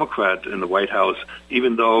or a Democrat in the White House,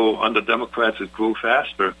 even though under Democrats it grew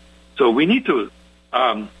faster. So we need to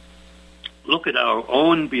look at our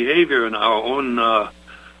own behavior and our own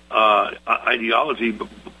ideology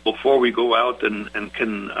before we go out and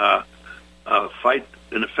can fight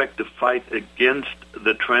an effective fight against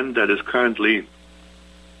the trend that is currently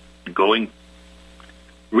going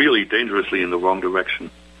really dangerously in the wrong direction.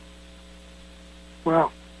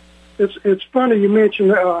 Wow. It's funny you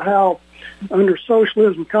mentioned how under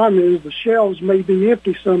socialism, communism, the shelves may be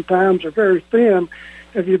empty sometimes or very thin.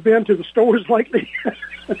 Have you been to the stores lately?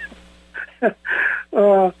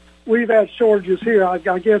 We've had shortages here. I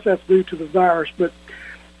guess that's due to the virus. But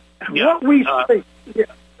what we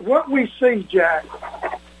see, Jack,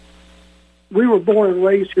 we were born and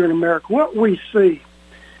raised here in America. What we see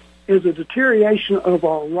is a deterioration of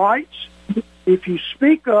our rights. If you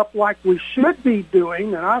speak up like we should be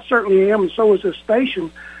doing, and I certainly am, and so is this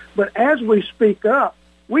station, but as we speak up,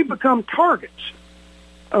 we become targets.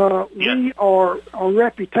 Our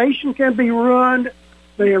reputation can be ruined.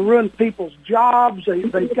 They have ruined people's jobs.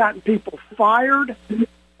 They've gotten people fired.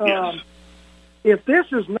 If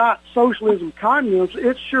this is not socialism, communism,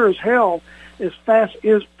 it sure as hell is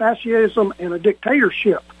fascism and a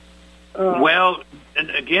dictatorship. Well,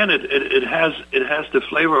 and again, it has the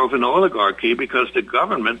flavor of an oligarchy because the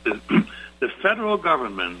government, the federal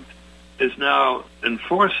government, is now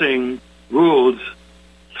enforcing rules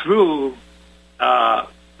through their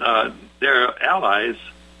allies,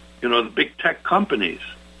 the big tech companies,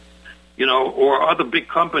 or other big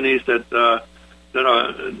companies that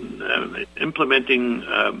implementing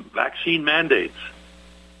vaccine mandates.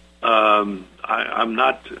 I'm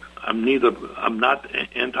not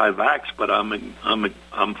anti-vax, but I'm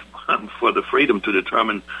for the freedom to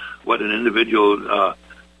determine what an individual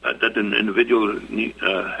that an individual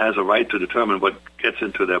has a right to determine what gets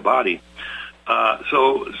into their body.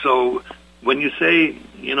 So when you say,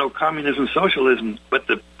 communism, socialism, but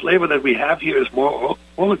the flavor that we have here is more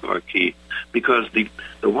oligarchy, because the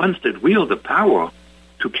ones that wield the power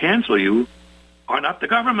to cancel you are not the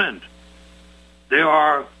government. They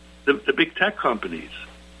are the big tech companies.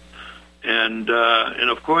 And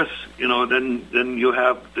of course, then you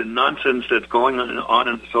have the nonsense that's going on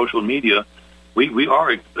in social media. We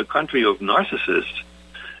are a country of narcissists,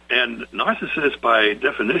 and narcissists by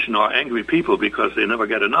definition are angry people because they never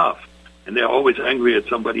get enough, and they're always angry at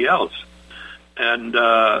somebody else. And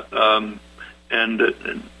the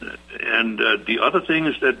other thing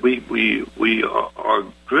is that we are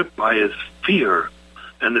gripped by is fear,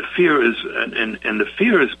 and the fear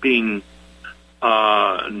is being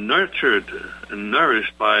nurtured and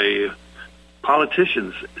nourished by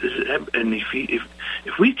politicians. And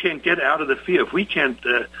if we can't get out of the fear, if we can't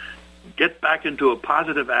get back into a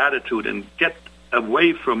positive attitude and get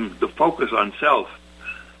away from the focus on self,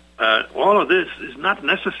 all of this is not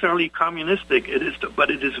necessarily communistic.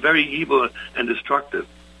 But it is very evil and destructive.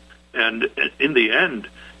 And in the end,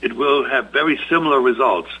 it will have very similar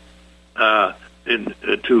results.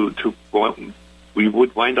 We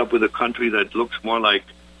would wind up with a country that looks more like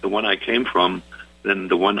the one I came from than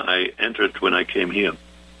the one I entered when I came here.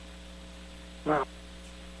 Wow.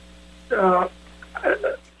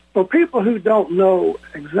 For people who don't know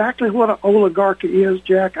exactly what an oligarchy is,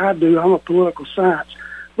 Jack, I do. I'm a political science.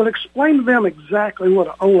 But explain to them exactly what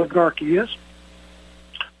an oligarchy is.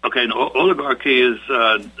 Okay, an oligarchy is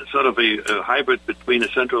sort of a hybrid between a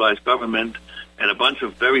centralized government and a bunch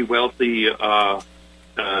of very wealthy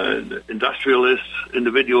industrialists,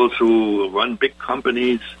 individuals who run big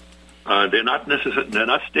companies. They're not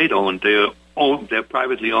state-owned. They're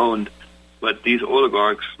privately owned. But these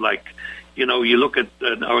oligarchs, you look at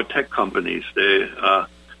our tech companies.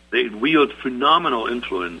 They wield phenomenal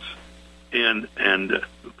influence, and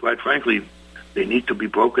quite frankly, they need to be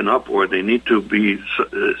broken up, or they need to be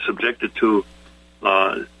subjected to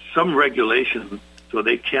some regulation so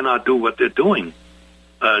they cannot do what they're doing.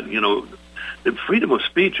 The freedom of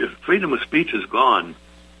speech. If freedom of speech is gone,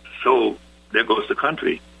 so there goes the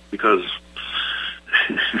country, because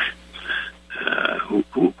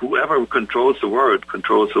whoever controls the word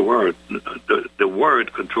controls the word. The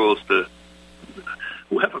word controls the.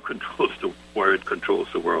 Whoever controls the word controls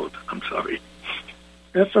the world. I'm sorry.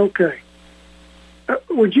 That's okay.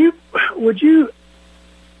 Would you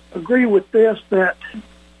agree with this, that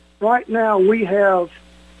right now we have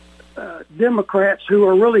Democrats who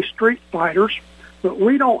are really street fighters, but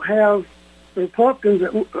we don't have Republicans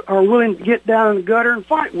that are willing to get down in the gutter and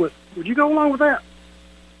fight with them? Would you go along with that?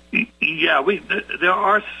 Yeah, there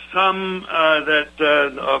are some that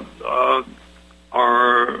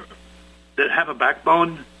have a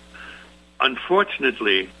backbone.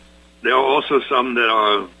 Unfortunately, there are also some that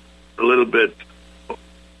are a little bit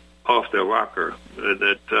off their rocker.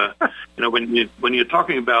 When you're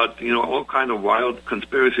talking about all kind of wild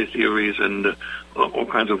conspiracy theories and all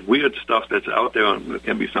kinds of weird stuff that's out there and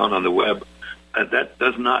can be found on the web,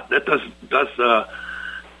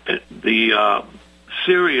 the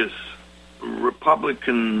serious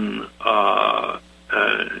Republican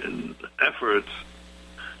efforts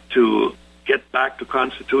to get back to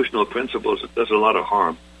constitutional principles, it does a lot of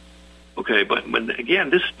harm. Okay, but again,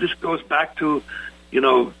 this goes back to,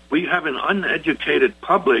 we have an uneducated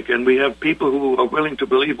public, and we have people who are willing to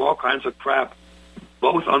believe all kinds of crap,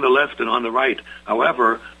 both on the left and on the right.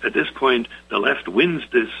 However, at this point, the left wins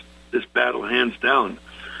this battle hands down,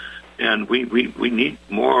 and we need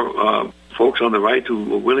more folks on the right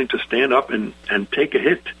who are willing to stand up and take a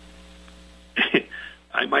hit.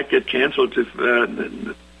 I might get canceled if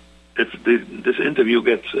this interview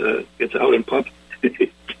gets out in public.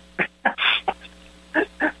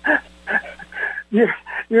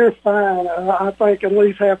 You're fine. I think at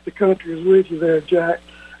least half the country is with you there, Jack.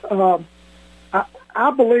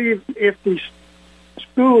 I believe if these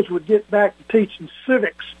schools would get back to teaching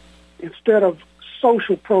civics instead of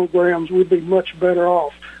social programs, we'd be much better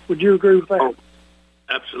off. Would you agree with that? Oh,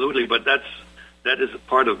 absolutely, but that is a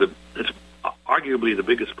part of it's arguably the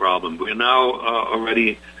biggest problem. We're now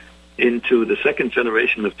already into the second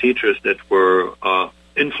generation of teachers that were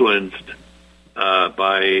influenced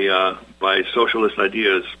by socialist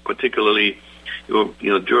ideas, particularly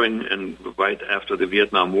during and right after the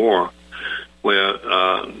Vietnam War. where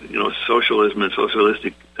socialism and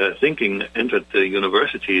socialistic thinking entered the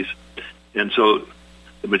universities, and so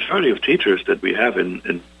the majority of teachers that we have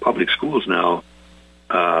in public schools now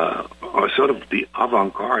are sort of the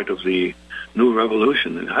avant-garde of the new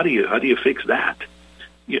revolution. And how do you fix that?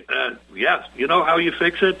 Yes, you know how you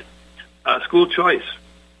fix it? School choice.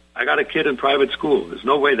 I got a kid in private school. There's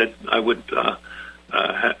no way that I would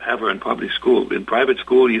have her in public school. In private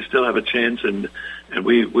school, you still have a chance, and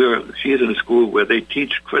she is in a school where they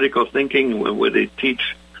teach critical thinking, where they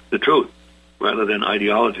teach the truth rather than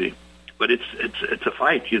ideology. But it's a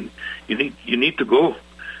fight. You need to go.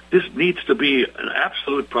 This needs to be an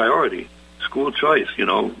absolute priority. School choice, if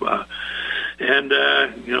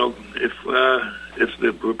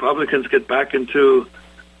the Republicans get back into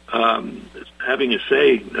having a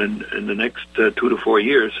say in the next 2 to 4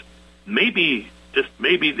 years, maybe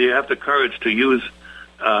they have the courage to use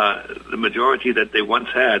the majority that they once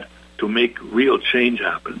had to make real change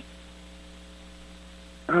happen.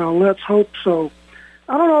 Let's hope so.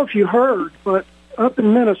 I don't know if you heard, but up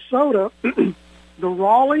in Minnesota, the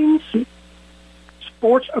Rawlings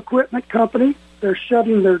Sports Equipment Company, they're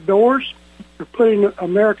shutting their doors. They're putting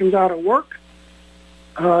Americans out of work.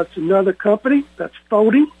 It's another company that's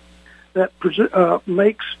folding, that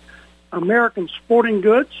makes American sporting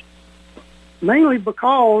goods, mainly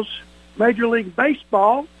because Major League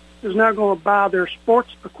Baseball is now going to buy their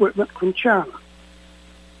sports equipment from China.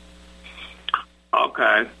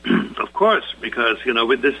 Okay, of course, because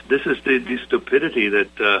with this is the stupidity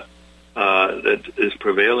that is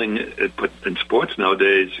prevailing in sports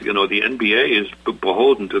nowadays. The NBA is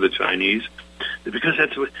beholden to the Chinese because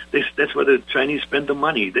that's where the Chinese spend the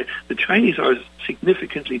money. The Chinese are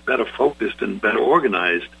significantly better focused and better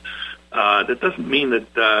organized. That doesn't mean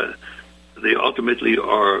that they ultimately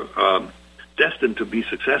are destined to be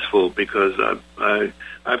successful, because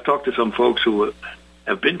I've talked to some folks who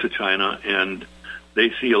have been to China, and they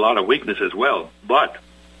see a lot of weakness as well. But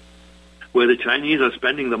where the Chinese are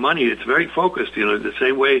spending the money, it's very focused. The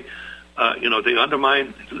same way, they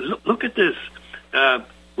undermine. Look at this.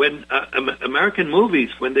 When American movies,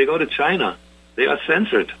 when they go to China, they are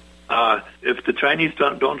censored. If the Chinese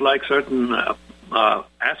don't like certain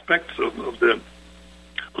aspects of the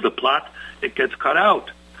plot, it gets cut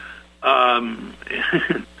out. And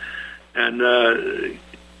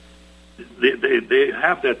they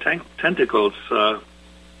have their tentacles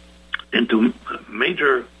into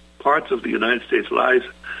major parts of the United States' lives,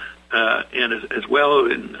 and as well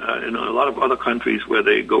in a lot of other countries where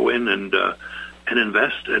they go in and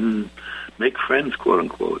invest and make friends, quote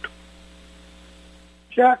unquote.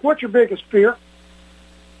 Jack, what's your biggest fear?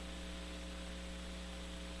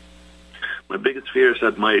 My biggest fear is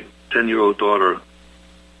that my 10-year-old daughter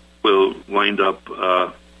will wind up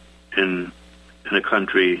in a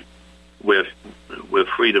country where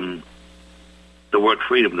freedom, the word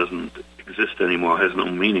freedom doesn't exist anymore, has no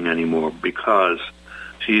meaning anymore, because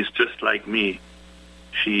she's just like me.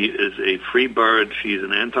 She is a free bird. She's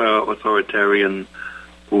an anti-authoritarian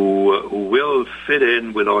who will fit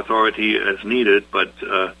in with authority as needed, but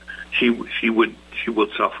she will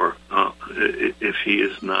suffer if she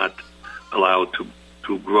is not allowed to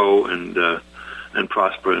grow and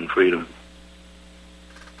prosper in freedom.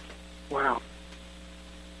 Wow.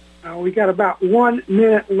 We got about 1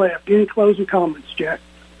 minute left. Any closing comments, Jack?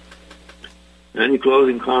 Any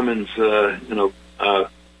closing comments?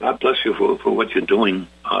 God bless you for what you're doing.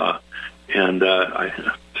 And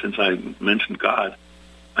since I mentioned God,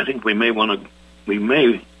 I think we may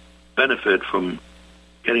benefit from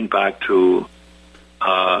getting back to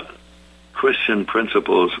Christian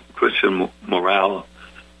principles, Christian morale,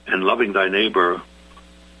 and loving thy neighbor.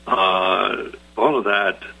 All of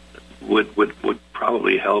that would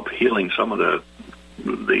probably help healing some of the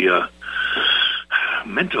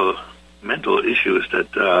mental issues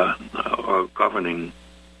that are governing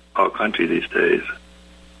our country these days.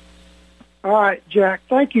 All right, Jack.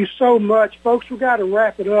 Thank you so much. Folks, we've got to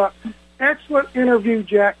wrap it up. Excellent interview,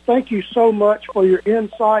 Jack. Thank you so much for your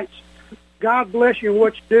insights. God bless you and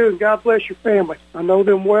what you do, and God bless your family. I know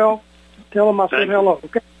them well. Tell them I said hello,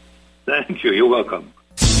 okay? Thank you. You're welcome.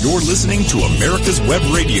 You're listening to America's Web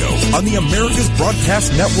Radio on the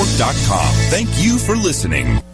AmericasBroadcastNetwork.com. Thank you for listening.